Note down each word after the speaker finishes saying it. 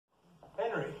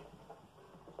Henry.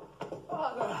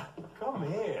 Father, come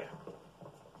here.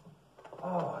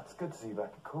 Oh, it's good to see you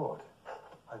back at court.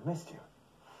 I've missed you.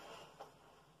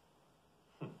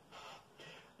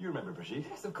 You remember Brigitte?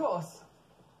 Yes, of course.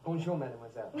 Bonjour,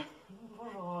 mademoiselle.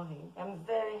 Bonjour, Henri. I'm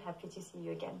very happy to see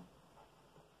you again.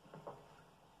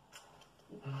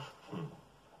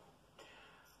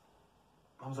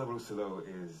 Mademoiselle Rousselot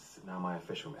is now my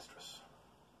official mistress.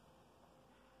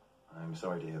 I'm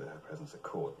sorry to hear that her presence at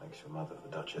court makes your mother, the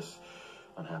Duchess,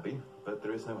 unhappy, but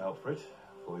there is no help for it,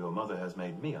 for your mother has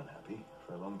made me unhappy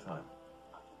for a long time.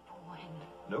 When?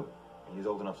 Nope, he's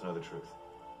old enough to know the truth.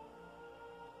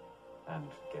 And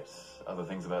guess other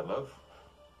things about love.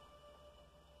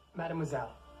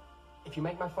 Mademoiselle, if you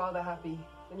make my father happy,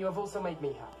 then you have also made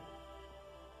me happy.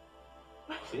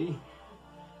 See?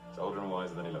 He's older and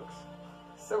wiser than he looks.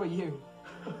 So are you.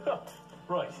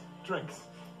 Right, drinks.